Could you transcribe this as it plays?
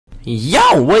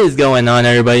Yo, what is going on,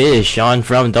 everybody? It is Sean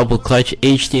from Double Clutch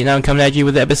HD, and I'm coming at you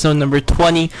with episode number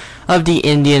 20 of the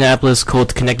Indianapolis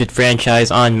Colts Connected franchise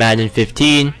on Madden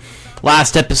 15.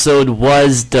 Last episode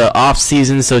was the off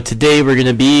season, so today we're going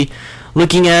to be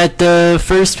looking at the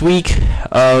first week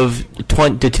of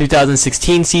the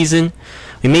 2016 season.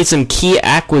 We made some key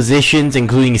acquisitions,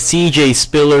 including C.J.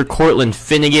 Spiller, Cortland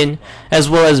Finnegan, as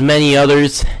well as many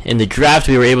others. In the draft,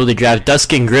 we were able to draft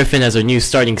Dustin Griffin as our new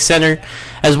starting center,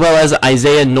 as well as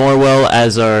Isaiah Norwell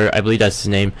as our, I believe that's his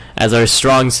name, as our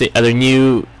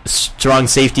new strong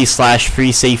safety /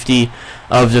 free safety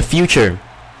of the future.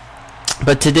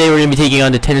 But today we're going to be taking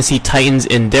on the Tennessee Titans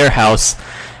in their house.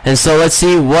 And so let's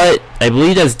see what, I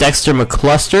believe that's Dexter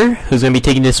McCluster, who's going to be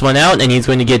taking this one out, and he's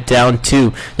going to get down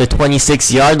to the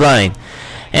 26-yard line.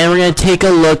 And we're going to take a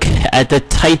look at the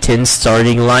Titans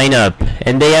starting lineup.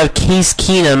 And they have Case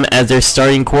Keenum as their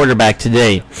starting quarterback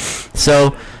today.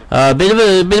 So, a bit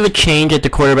of a change at the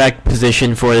quarterback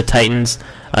position for the Titans.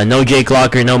 No Jake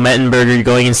Locker, no Mettenberger,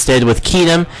 going instead with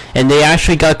Keenum. And they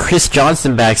actually got Chris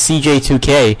Johnson back,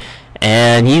 CJ2K.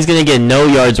 And he's going to get no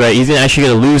yards, right? He's actually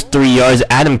going to lose 3 yards.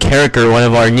 Adam Carricker, one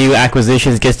of our new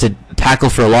acquisitions, gets to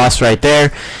tackle for a loss right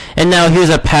there. And now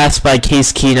here's a pass by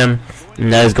Case Keenum.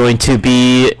 And that is going to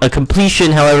be a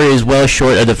completion, however, is well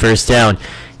short of the first down.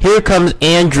 Here comes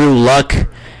Andrew Luck.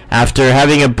 After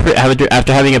having a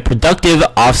productive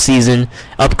offseason,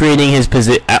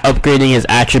 upgrading his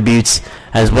attributes,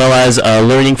 as well as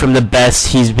learning from the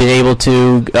best, he's been able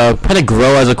to kind of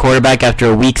grow as a quarterback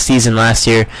after a weak season last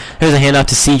year. There's a handoff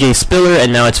to C.J. Spiller,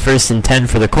 and now it's 1st and 10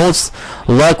 for the Colts.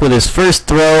 Luck with his first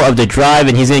throw of the drive,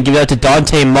 and he's going to give it out to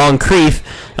Dante Moncrief,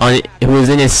 who is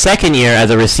in his second year as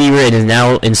a receiver and is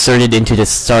now inserted into the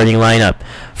starting lineup.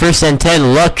 1st and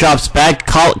 10, Luck drops back,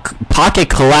 pocket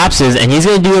collapses, and he's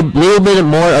going to do a little bit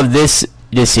more of this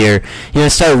year. He's going to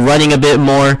start running a bit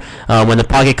more when the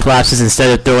pocket collapses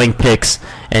instead of throwing picks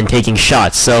and taking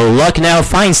shots. So Luck now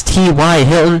finds T.Y.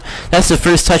 Hilton. That's the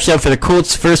first touchdown for the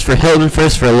Colts. First for Hilton,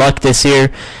 first for Luck this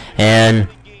year. And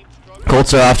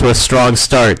Colts are off to a strong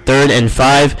start. 3rd and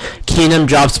 5. Keenum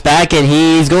drops back, and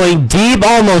he's going deep,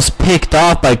 almost picked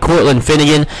off by Cortland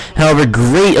Finnegan. However,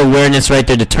 great awareness right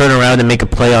there to turn around and make a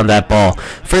play on that ball.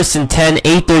 1st and 10,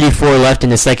 8:34 left in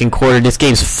the second quarter. This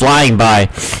game's flying by.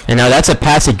 And now that's a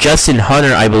pass to Justin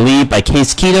Hunter, I believe, by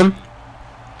Case Keenum.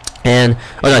 And,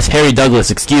 oh no, it's Harry Douglas,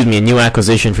 excuse me, a new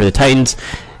acquisition for the Titans.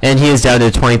 And he is down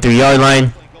to the 23-yard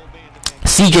line.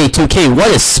 CJ2K,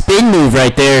 what a spin move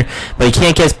right there, but he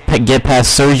can't get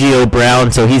past Sergio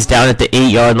Brown, so he's down at the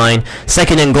 8-yard line.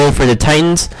 2nd and goal for the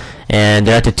Titans, and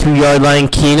they're at the 2-yard line.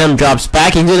 Keenum drops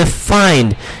back, and he's going to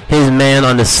find his man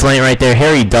on the slant right there,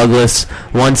 Harry Douglas,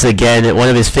 once again, one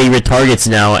of his favorite targets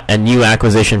now, a new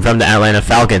acquisition from the Atlanta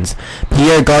Falcons.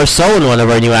 Pierre Garçon, one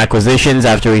of our new acquisitions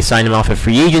after we signed him off at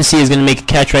free agency, is going to make a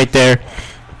catch right there.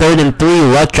 3rd and 3,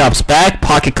 Luck drops back,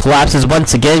 pocket collapses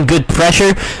once again, good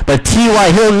pressure, but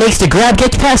T.Y. Hilton makes the grab,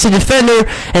 gets past the defender,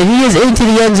 and he is into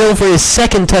the end zone for his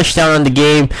 2nd touchdown on the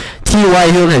game.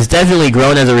 T.Y. Hilton has definitely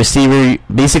grown as a receiver,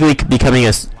 basically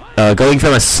becoming going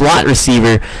from a slot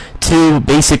receiver to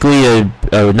basically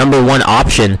a number 1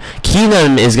 option.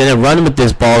 Keenum is going to run with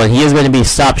this ball, and he is going to be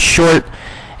stopped short,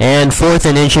 and 4th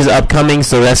and inches upcoming,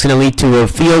 so that's going to lead to a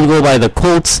field goal by the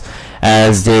Colts,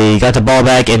 as they got the ball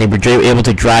back and they were able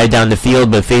to drive down the field,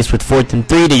 but faced with 4th and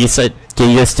 3, they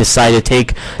just decided to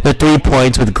take the 3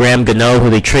 points with Graham Gano,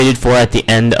 who they traded for at the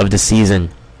end of the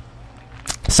season.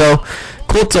 So,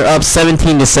 Colts are up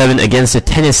 17-7 against the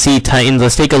Tennessee Titans.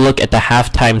 Let's take a look at the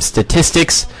halftime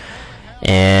statistics.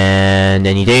 And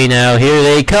any day now, here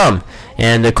they come.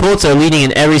 And the Colts are leading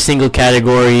in every single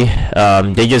category.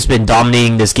 They've just been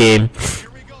dominating this game.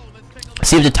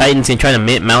 See if the Titans can try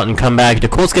to mount and come back. The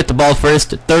Colts get the ball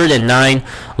first, 3rd and 9.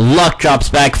 Luck drops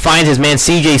back, finds his man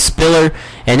C.J. Spiller.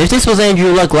 And if this was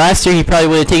Andrew Luck last year, he probably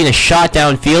would have taken a shot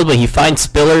downfield, but he finds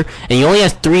Spiller, and he only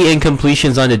has 3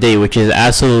 incompletions on the day, which is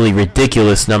absolutely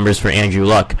ridiculous numbers for Andrew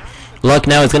Luck. Luck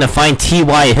now is going to find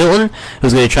T.Y. Hilton,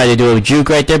 who's going to try to do a juke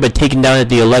right there, but taken down at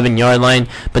the 11-yard line,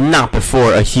 but not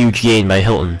before a huge gain by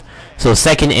Hilton. So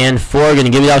 2nd and 4, going to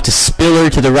give it out to Spiller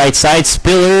to the right side.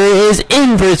 Spiller is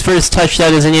in for his first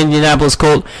touchdown as an Indianapolis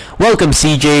Colt. Welcome,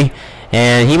 CJ.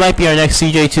 And he might be our next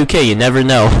CJ2K, you never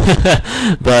know.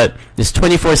 But it's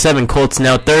 24-7 Colts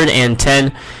now, 3rd and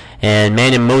 10. And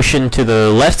man in motion to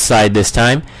the left side this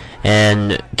time.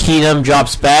 And Keenum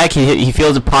drops back. He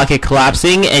feels the pocket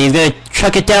collapsing, and he's going to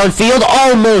chuck it downfield.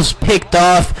 Almost picked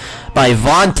off by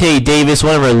Vontae Davis,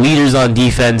 one of our leaders on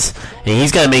defense. And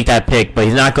he's going to make that pick, but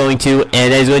he's not going to.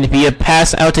 And there's going to be a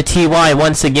pass out to T.Y.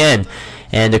 once again.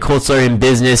 And the Colts are in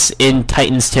business in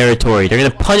Titans territory. They're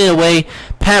going to punt it away.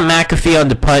 Pat McAfee on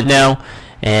the punt now.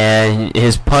 And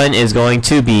his punt is going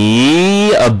to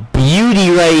be a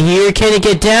beauty right here. Can it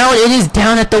get down? It is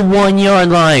down at the 1 yard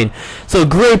line. So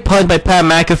great punt by Pat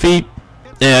McAfee.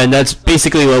 And that's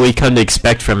basically what we come to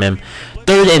expect from him.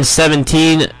 3rd and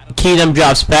 17. Keenum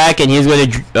drops back, and he's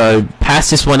going to pass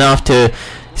this one off to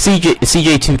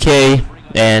CJ2K.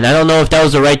 And I don't know if that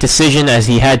was the right decision, as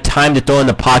he had time to throw in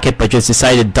the pocket, but just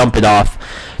decided to dump it off.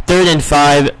 3rd and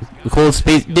 5. Colts,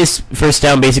 this first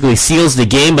down basically seals the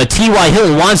game, but T.Y.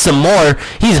 Hilton wants some more.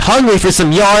 He's hungry for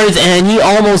some yards, and he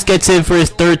almost gets in for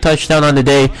his 3rd touchdown on the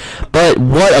day. But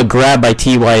what a grab by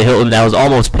T.Y. Hilton. That was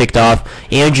almost picked off.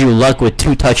 Andrew Luck with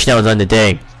 2 touchdowns on the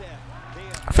day.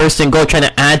 1st and goal, trying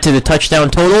to add to the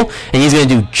touchdown total, and he's going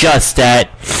to do just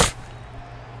that.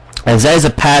 As that is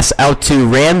a pass out to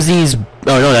Ramsey's.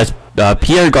 Oh no, that's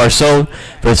Pierre Garçon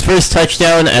for his 1st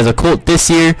touchdown as a Colt this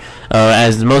year.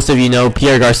 As most of you know,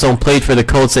 Pierre Garçon played for the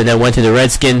Colts and then went to the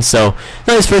Redskins. So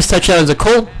not his 1st touchdown as a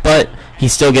Colt, but he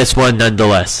still gets one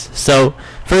nonetheless. So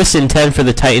 1st and 10 for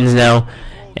the Titans now,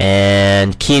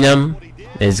 and Keenum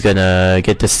is gonna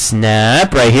get the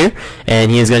snap right here, and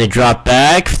he is gonna drop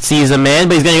back, sees a man,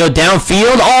 but he's gonna go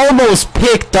downfield, almost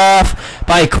picked off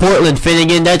by Cortland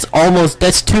Finnegan. That's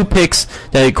 2 picks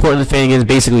that Cortland Finnegan's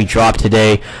basically dropped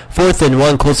today. 4th and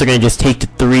 1, Colts are gonna just take the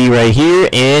 3 right here,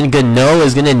 and Gano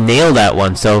is gonna nail that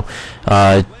one. So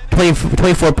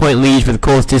 24-point lead for the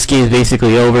Colts. This game is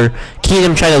basically over.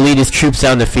 Keenum trying to lead his troops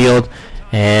down the field,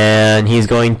 and he's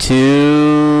going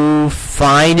to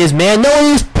find his man.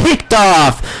 No, he's picked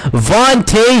off.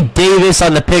 Vontae Davis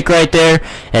on the pick right there,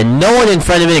 and no one in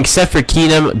front of him except for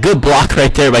Keenum. Good block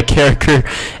right there by Carricker,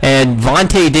 and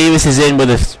Vontae Davis is in with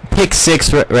a pick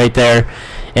 6 right there.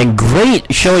 And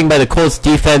great showing by the Colts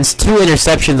defense. 2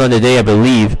 interceptions on the day, I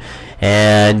believe,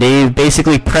 and they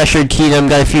basically pressured Keenum,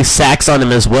 got a few sacks on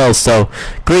him as well. So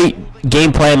great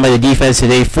game plan by the defense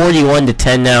today.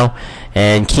 41-10 now.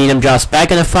 And Keenum drops back,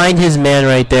 going to find his man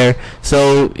right there.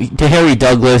 So to Harry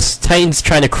Douglas, Titans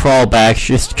trying to crawl back,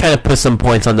 just trying to put some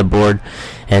points on the board.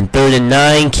 And 3rd and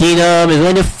 9, Keenum is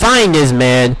going to find his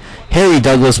man. Harry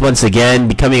Douglas once again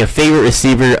becoming a favorite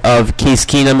receiver of Case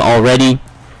Keenum already.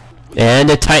 And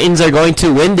the Titans are going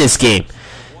to win this game.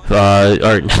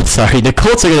 The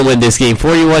Colts are going to win this game,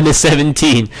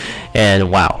 41-17. And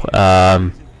wow,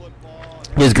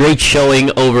 it was great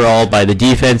showing overall by the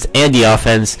defense and the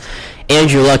offense.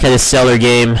 Andrew Luck had a stellar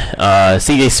game.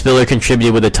 C.J. Spiller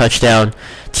contributed with a touchdown.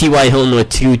 T.Y. Hilton with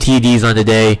 2 TDs on the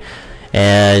day.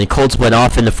 And Colts went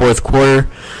off in the 4th quarter,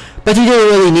 but he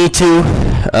didn't really need to.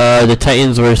 The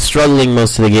Titans were struggling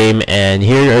most of the game, and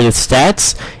here are the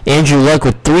stats. Andrew Luck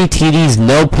with 3 TDs,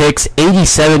 no picks,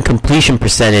 87 completion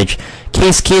percentage.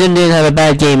 Case Keenum didn't have a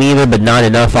bad game either, but not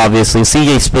enough, obviously.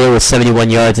 C.J. Spiller with 71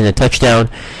 yards and a touchdown.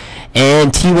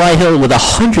 And T.Y. Hilton with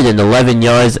 111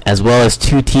 yards as well as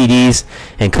 2 TDs.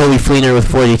 And Kobe Fleener with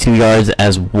 42 yards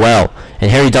as well. And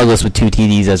Harry Douglas with 2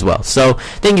 TDs as well. So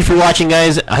thank you for watching,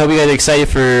 guys. I hope you guys are excited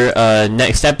for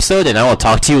next episode, and I will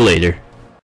talk to you later.